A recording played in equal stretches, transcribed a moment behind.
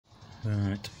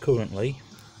Right, currently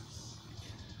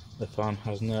the fan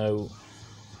has no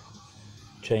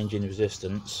change in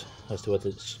resistance as to whether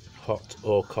it's hot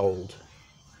or cold.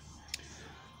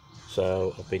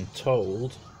 So I've been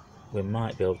told we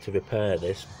might be able to repair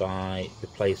this by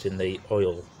replacing the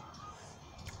oil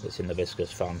that's in the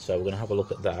viscous fan, so we're going to have a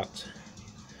look at that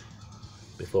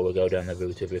before we go down the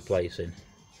route of replacing.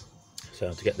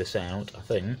 So to get this out, I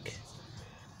think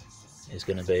it's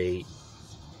going to be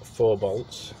 4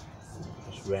 bolts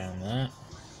just round there.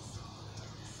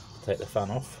 Take the fan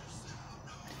off.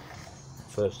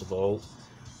 First of all,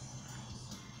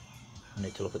 I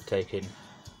need to look at taking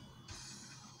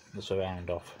the surround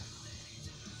off.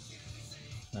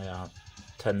 They are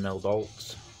 10mm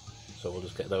bolts, so we'll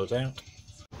just get those out.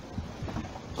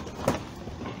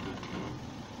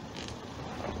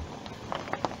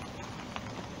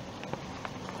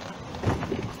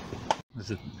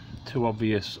 There's 2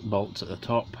 obvious bolts at the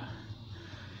top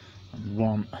and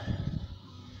 1,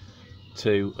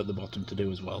 2 at the bottom to do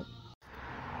as well.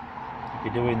 If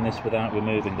you're doing this without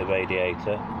removing the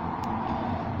radiator,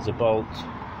 there's a bolt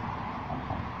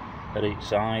at each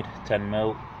side,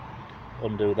 10mm.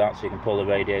 Undo that so you can pull the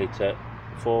radiator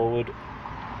forward,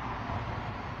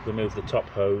 remove the top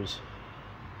hose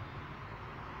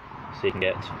so you can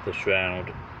get the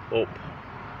shroud up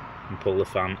and pull the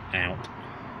fan out.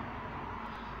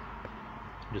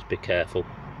 Just be careful.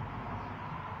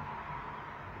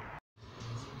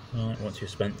 Right, once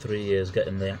you've spent 3 years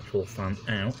getting the actual fan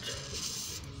out,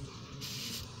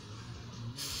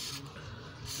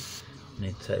 you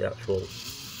need to take the actual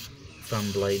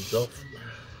fan blades off.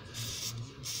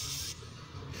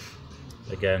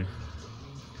 Again,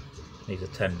 these are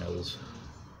 10mm.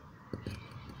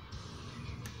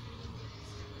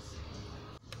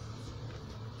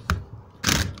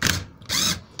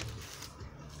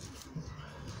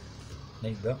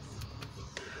 Need that.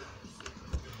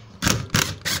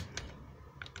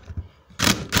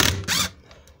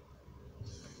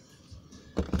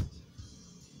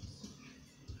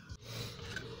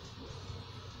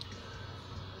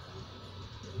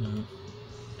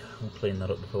 We'll clean that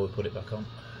up before we put it back on.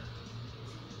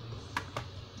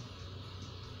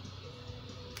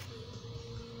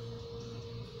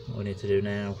 What we need to do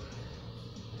now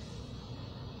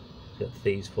is get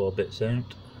these 4 bits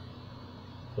out,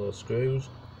 4 screws.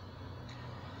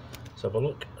 Let's have a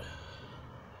look.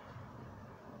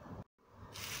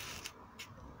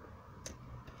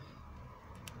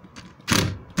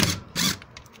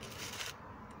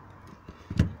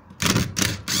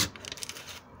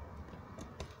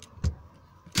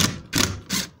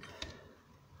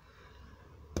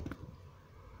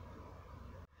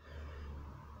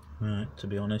 Right, to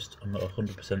be honest, I'm not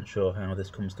 100% sure how this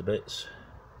comes to bits.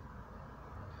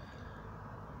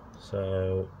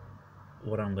 So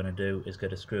what I'm going to do is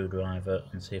get a screwdriver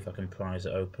and see if I can prise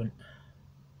it open.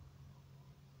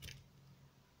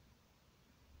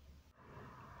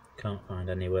 Can't find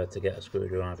anywhere to get a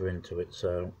screwdriver into it,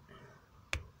 so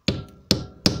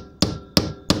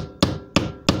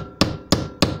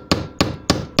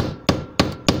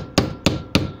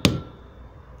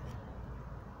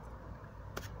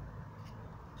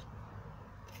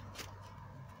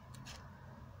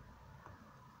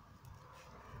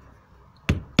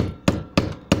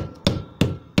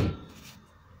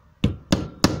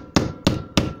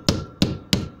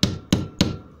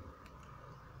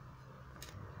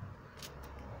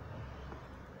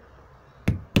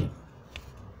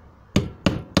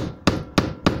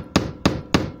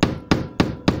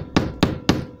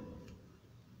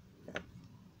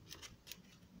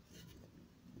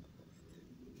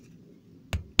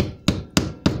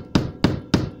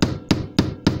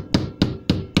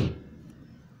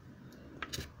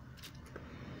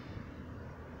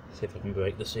see if I can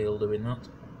break the seal doing that.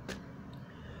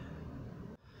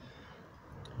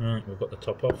 Right, we've got the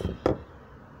top off.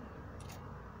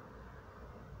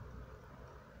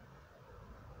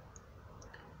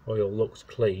 Oil looks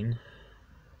clean.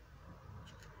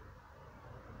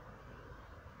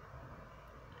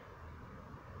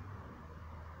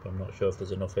 But I'm not sure if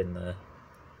there's enough in there.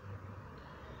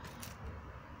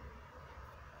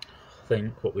 I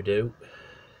think what we do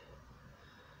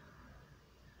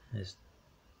is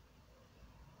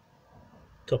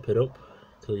top it up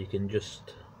till you can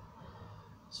just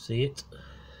see it.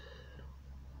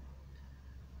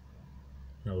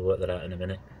 I'll work that out in a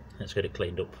minute. Let's get it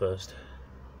cleaned up first.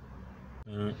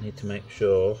 Need to make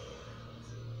sure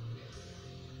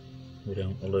we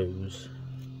don't lose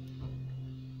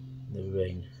the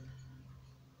ring,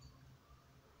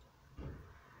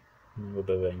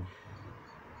 rubber ring.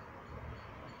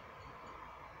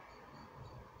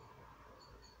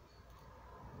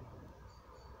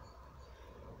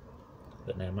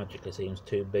 But now magically seems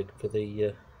too big for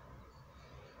the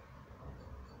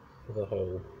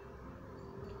hole.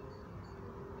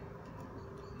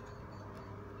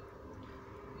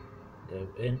 Go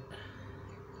in.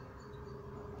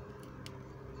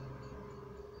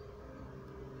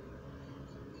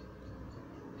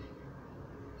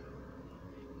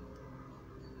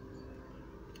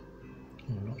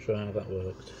 I'm not sure how that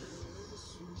worked.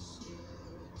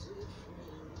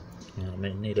 I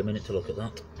need a minute to look at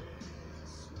that.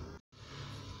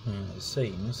 It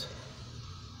seems,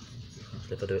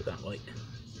 actually if I do it that way,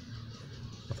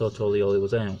 I thought all the oil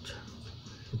was out,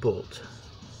 but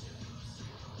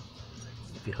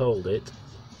if you hold it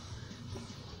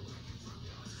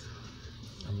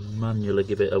and manually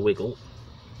give it a wiggle,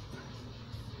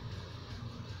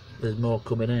 there's more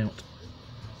coming out.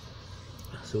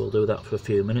 So we'll do that for a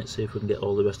few minutes, see if we can get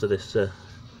all the rest of this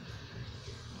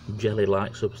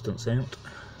jelly-like substance out.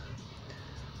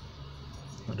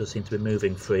 That does seem to be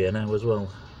moving freer now as well.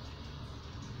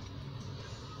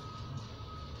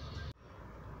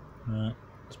 Right,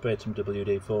 sprayed some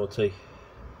WD-40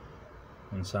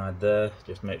 inside there,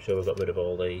 just make sure we've got rid of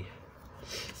all the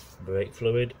brake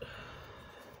fluid.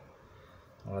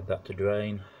 I'll add that to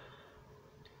drain,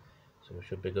 so we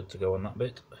should be good to go on that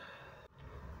bit.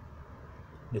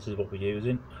 This is what we're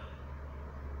using.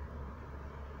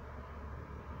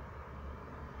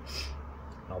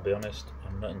 I'll be honest,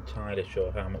 I'm not entirely sure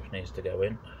how much needs to go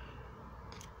in.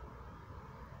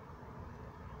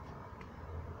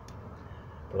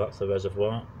 But that's the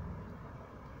reservoir.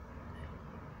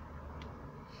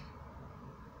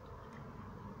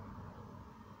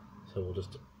 So we'll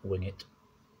just wing it.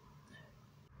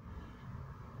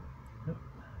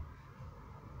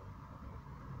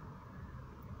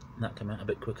 That came out a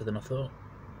bit quicker than I thought.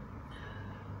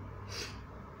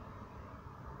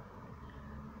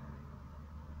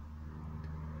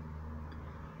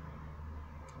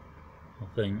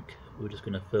 I think we're just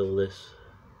going to fill this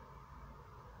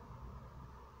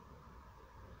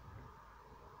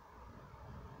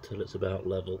till it's about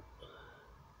level.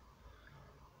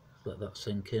 Let that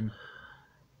sink in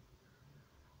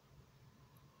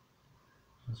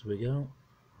as we go.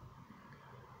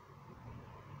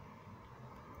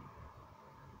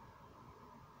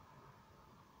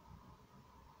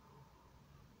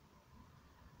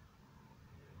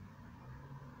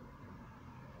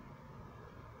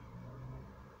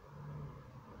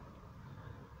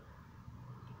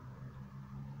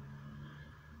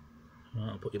 Right,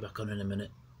 I'll put you back on in a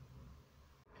minute.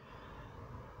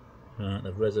 Right,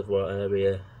 the reservoir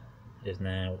area is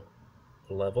now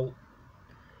level.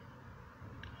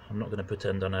 I'm not going to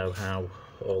pretend I know how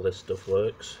all this stuff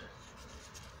works,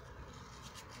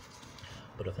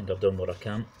 but I think I've done what I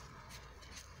can.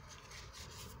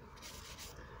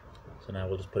 So now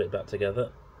we'll just put it back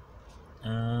together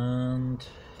and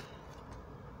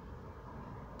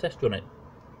test run it.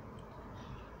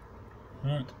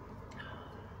 Right,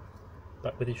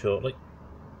 back with you shortly.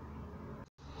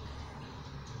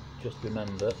 Just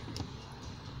remember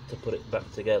to put it back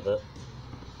together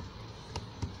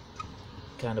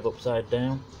kind of upside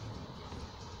down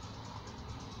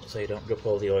so you don't drop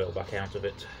all the oil back out of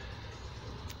it.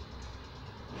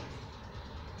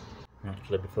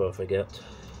 Actually, before I forget,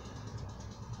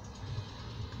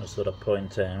 I just thought I'd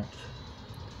point out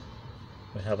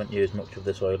we haven't used much of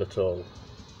this oil at all.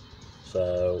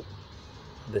 So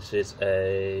this is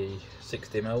a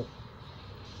 60ml.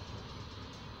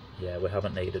 Yeah, we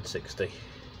haven't needed 60.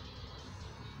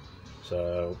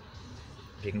 So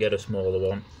if you can get a smaller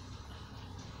one,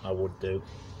 I would do.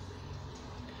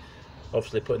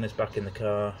 Obviously putting this back in the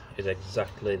car is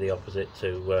exactly the opposite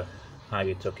to how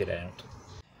you took it out.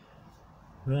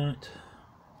 Right,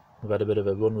 we've had a bit of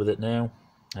a run with it now,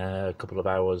 a couple of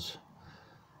hours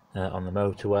on the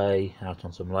motorway, out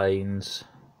on some lanes.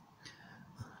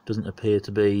 Doesn't appear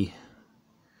to be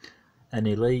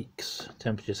any leaks,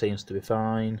 temperature seems to be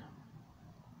fine.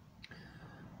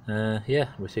 Yeah,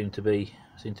 we seem to be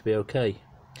okay.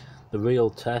 The real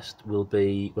test will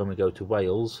be when we go to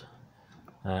Wales,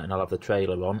 and I'll have the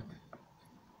trailer on,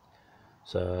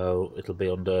 so it'll be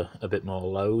under a bit more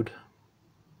load.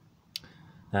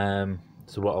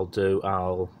 So what I'll do,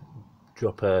 I'll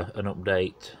drop an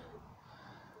update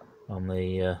on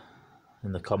the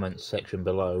in the comments section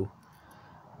below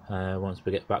once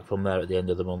we get back from there at the end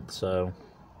of the month. So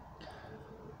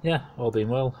yeah, all being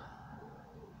well,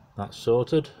 that's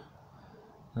sorted,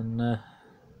 and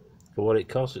for what it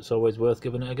costs, it's always worth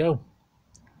giving it a go.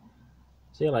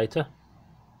 See you later.